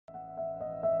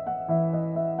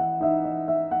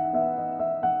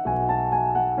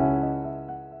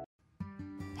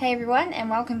Hey everyone, and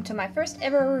welcome to my first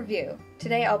ever review.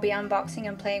 Today I'll be unboxing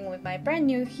and playing with my brand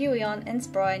new Huion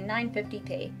Inspiroy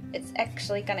H950P. It's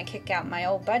actually going to kick out my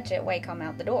old budget Wacom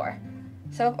out the door.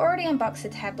 So I've already unboxed the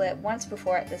tablet once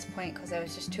before at this point because I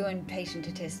was just too impatient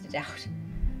to test it out.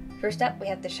 First up, we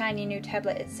have the shiny new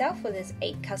tablet itself with its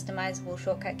 8 customizable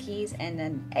shortcut keys and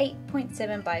an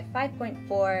 8.7 by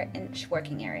 5.4 inch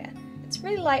working area. It's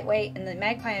really lightweight, and the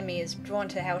magpie in me is drawn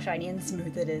to how shiny and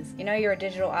smooth it is. You know you're a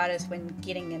digital artist when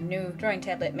getting a new drawing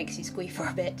tablet makes you squeak for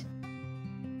a bit.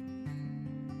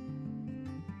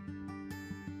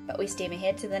 But we steam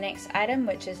ahead to the next item,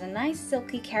 which is a nice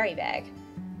silky carry bag.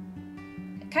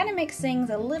 It kind of makes things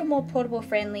a little more portable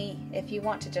friendly if you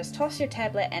want to just toss your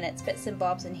tablet and its bits and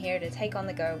bobs in here to take on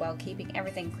the go while keeping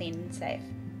everything clean and safe.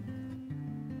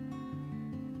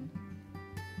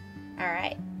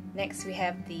 Alright. Next we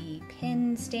have the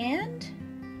pen stand,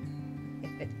 if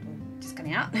it's just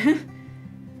coming out.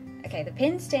 Okay, the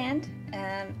pen stand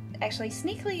actually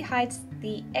sneakily hides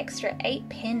the extra 8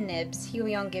 pen nibs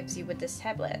Huion gives you with this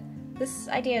tablet. This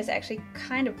idea is actually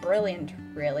kind of brilliant,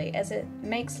 really, as it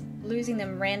makes losing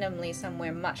them randomly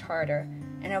somewhere much harder,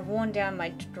 and I've worn down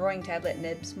my drawing tablet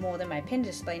nibs more than my pen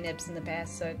display nibs in the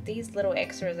past, so these little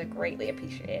extras are greatly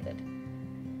appreciated.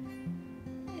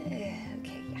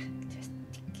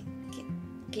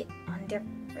 Get on there.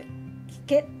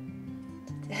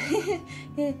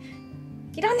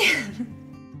 Get on there.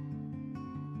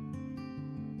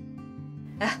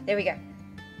 There we go.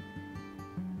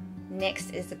 Next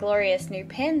is the glorious new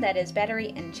pen that is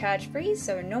battery and charge free,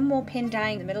 so no more pen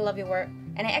dying in the middle of your work.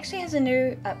 And it actually has a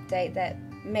new update that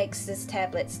makes this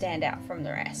tablet stand out from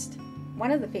the rest.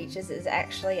 One of the features is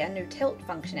actually a new tilt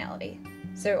functionality.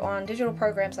 So on digital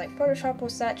programs like Photoshop or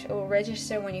such, it will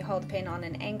register when you hold the pen on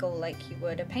an angle like you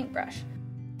would a paintbrush.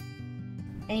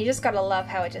 And you just gotta love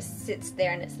how it just sits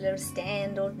there in its little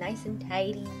stand all nice and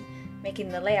tidy, making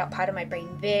the layout part of my brain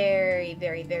very,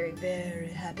 very, very, very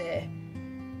happy.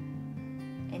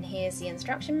 And here's the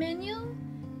instruction manual,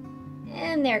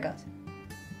 and there it goes.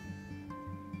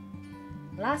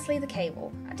 Lastly, the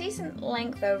cable. A decent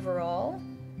length overall.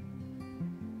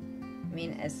 I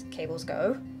mean, as cables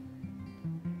go.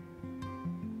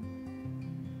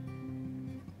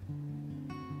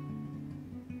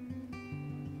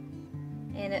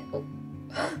 And it, oh,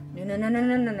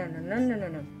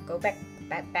 no, go back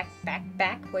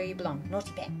where you belong,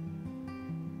 naughty bat.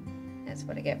 That's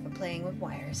what I get for playing with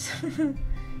wires.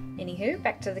 Anywho,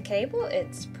 back to the cable.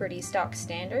 It's pretty stock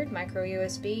standard micro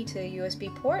USB to USB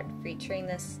port, featuring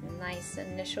this nice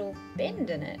initial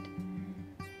bend in it.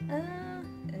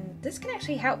 And this can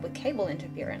actually help with cable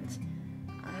interference.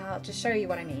 I'll just show you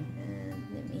what I mean.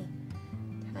 Let me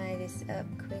tie this up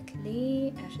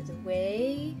quickly, out of the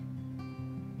way.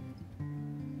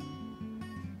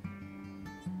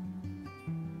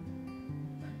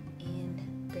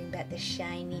 Back the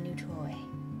shiny new toy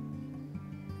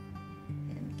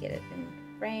and get it in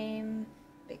frame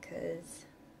because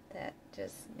that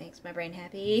just makes my brain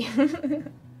happy.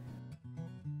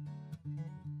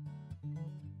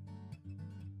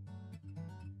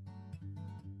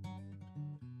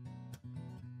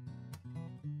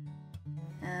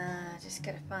 Just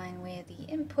gotta find where the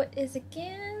input is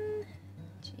again.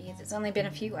 Jeez, it's only been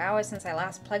a few hours since I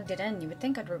last plugged it in. You would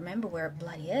think I'd remember where it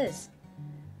bloody is.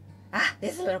 Ah,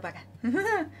 there's a little bugger.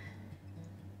 And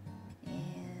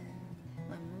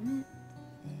 1 moment.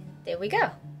 And there we go.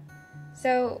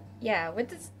 So, yeah, with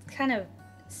this kind of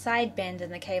side bend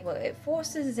in the cable, it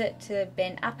forces it to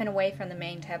bend up and away from the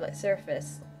main tablet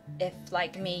surface if,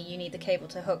 like me, you need the cable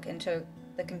to hook into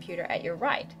the computer at your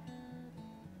right.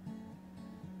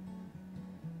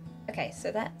 Okay,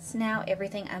 so that's now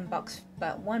everything unboxed,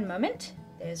 but one moment.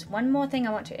 There's one more thing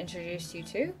I want to introduce you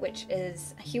to, which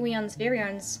is Huion's very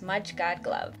own smudge guard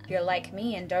glove. If you're like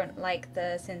me and don't like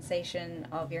the sensation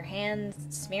of your hands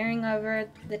smearing over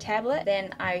the tablet,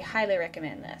 then I highly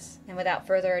recommend this. And without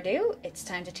further ado, it's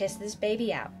time to test this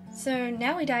baby out. So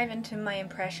now we dive into my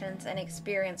impressions and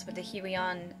experience with the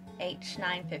Huion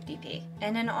H950P.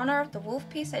 And in honor of the wolf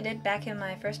piece I did back in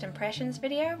my first impressions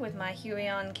video with my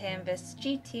Huion Canvas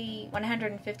GT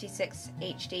 156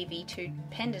 HD V2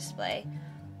 pen display,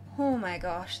 oh my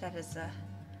gosh, that is a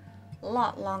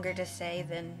lot longer to say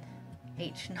than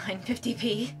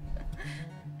H950P.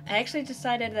 I actually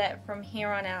decided that from here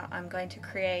on out I'm going to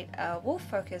create a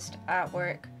wolf-focused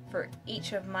artwork for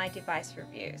each of my device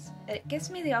reviews. It gives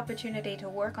me the opportunity to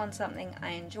work on something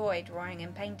I enjoy drawing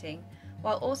and painting,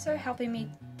 while also helping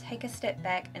me take a step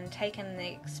back and take in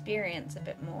the experience a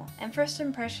bit more. And first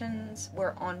impressions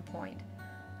were on point.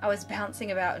 I was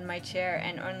bouncing about in my chair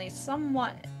and only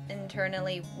somewhat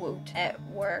internally whooped at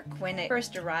work when it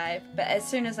first arrived, but as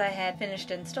soon as I had finished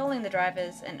installing the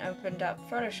drivers and opened up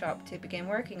Photoshop to begin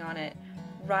working on it,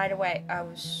 right away I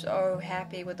was so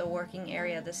happy with the working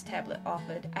area this tablet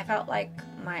offered. I felt like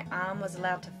my arm was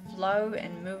allowed to flow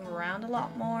and move around a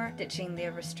lot more, ditching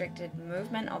the restricted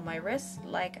movement on my wrist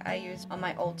like I used on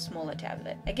my old smaller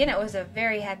tablet. Again, it was a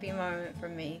very happy moment for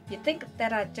me. You'd think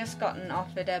that I'd just gotten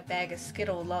offered a bag of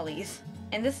Skittle lollies.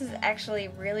 And this is actually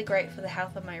really great for the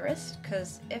health of my wrist,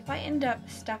 because if I end up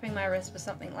stuffing my wrist with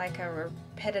something like a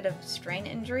repetitive strain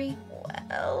injury,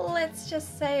 well, let's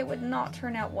just say it would not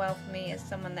turn out well for me as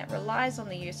someone that relies on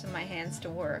the use of my hands to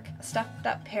work. A stuffed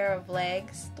up pair of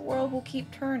legs, the world will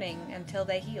keep turning until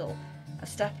they heal. A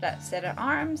stuffed up set of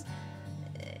arms,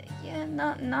 yeah,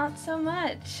 not so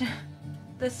much.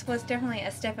 This was definitely a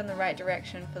step in the right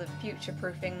direction for the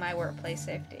future-proofing my workplace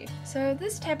safety. So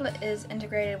this tablet is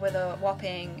integrated with a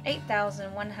whopping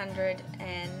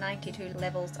 8,192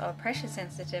 levels of pressure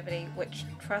sensitivity, which,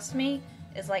 trust me,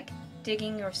 is like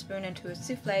digging your spoon into a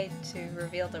souffle to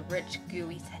reveal the rich,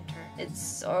 gooey center. It's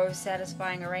so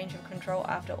satisfying a range of control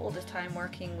after all the time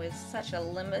working with such a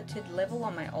limited level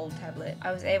on my old tablet.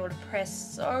 I was able to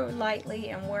press so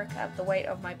lightly and work up the weight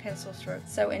of my pencil stroke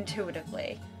so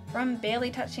intuitively. From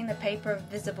barely touching the paper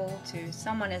visible to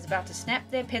someone is about to snap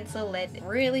their pencil at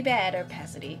really bad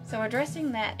opacity. So addressing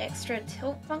that extra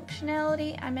tilt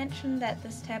functionality I mentioned that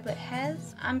this tablet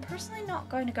has, I'm personally not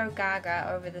going to go gaga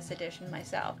over this edition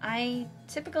myself. I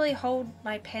typically hold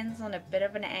my pens on a bit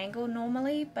of an angle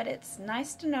normally, but it's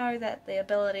nice to know that the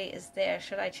ability is there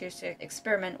should I choose to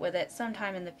experiment with it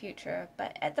sometime in the future,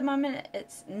 but at the moment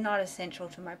it's not essential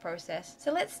to my process.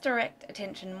 So let's direct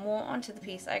attention more onto the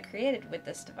piece I created with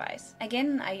this device.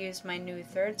 Again, I used my new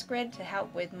thirds grid to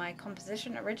help with my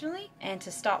composition originally, and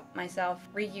to stop myself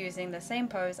reusing the same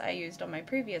pose I used on my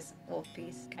previous wolf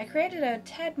piece. I created a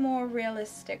tad more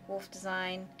realistic wolf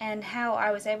design, and how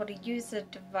I was able to use the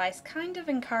device kind of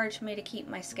encouraged me to keep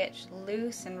my sketch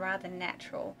loose and rather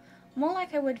natural. More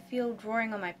like I would feel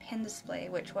drawing on my pen display,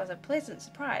 which was a pleasant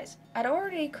surprise. I'd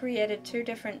already created 2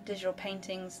 different digital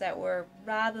paintings that were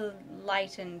rather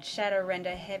light and shadow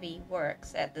render heavy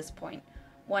works at this point.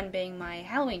 One being my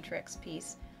Halloween Trixks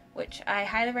piece, which I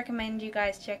highly recommend you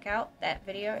guys check out that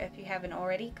video if you haven't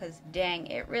already, because dang,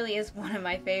 it really is one of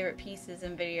my favorite pieces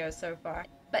and videos so far.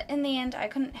 But in the end, I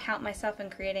couldn't help myself in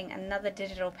creating another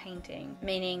digital painting,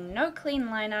 meaning no clean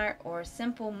line art or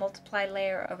simple multiply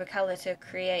layer over color to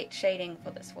create shading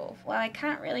for this wolf. While I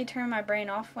can't really turn my brain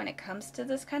off when it comes to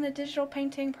this kind of digital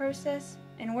painting process,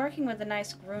 in working with a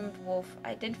nice groomed wolf,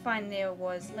 I did find there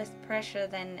was less pressure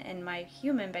than in my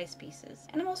human-based pieces.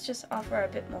 Animals just offer a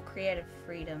bit more creative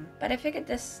freedom. But I figured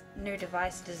this new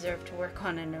device deserved to work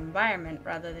on an environment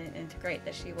rather than integrate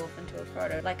the she-wolf into a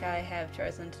photo like I have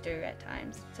chosen to do at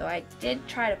times. So I did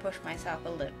try to push myself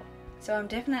a little. So I'm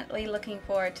definitely looking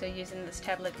forward to using this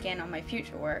tablet again on my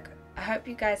future work. I hope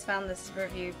you guys found this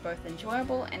review both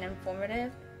enjoyable and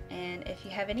informative, and if you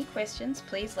have any questions,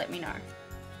 please let me know.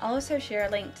 I'll also share a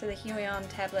link to the Huion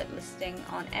tablet listing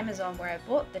on Amazon where I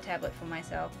bought the tablet for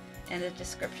myself in the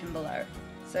description below.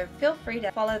 So feel free to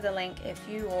follow the link if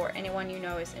you or anyone you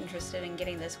know is interested in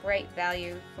getting this great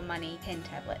value for money pen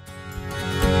tablet.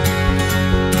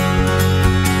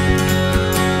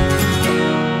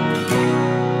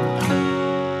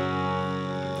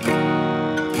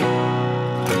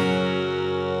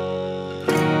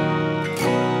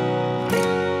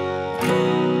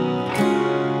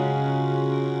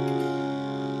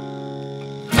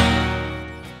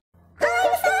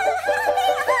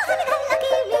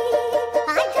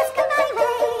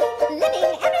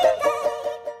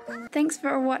 Thanks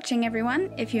for watching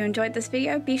everyone. If you enjoyed this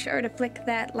video, be sure to click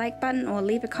that like button or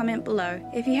leave a comment below.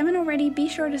 If you haven't already, be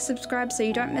sure to subscribe so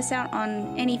you don't miss out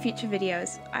on any future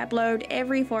videos. I upload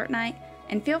every fortnight,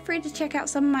 and feel free to check out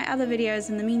some of my other videos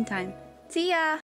in the meantime. See ya!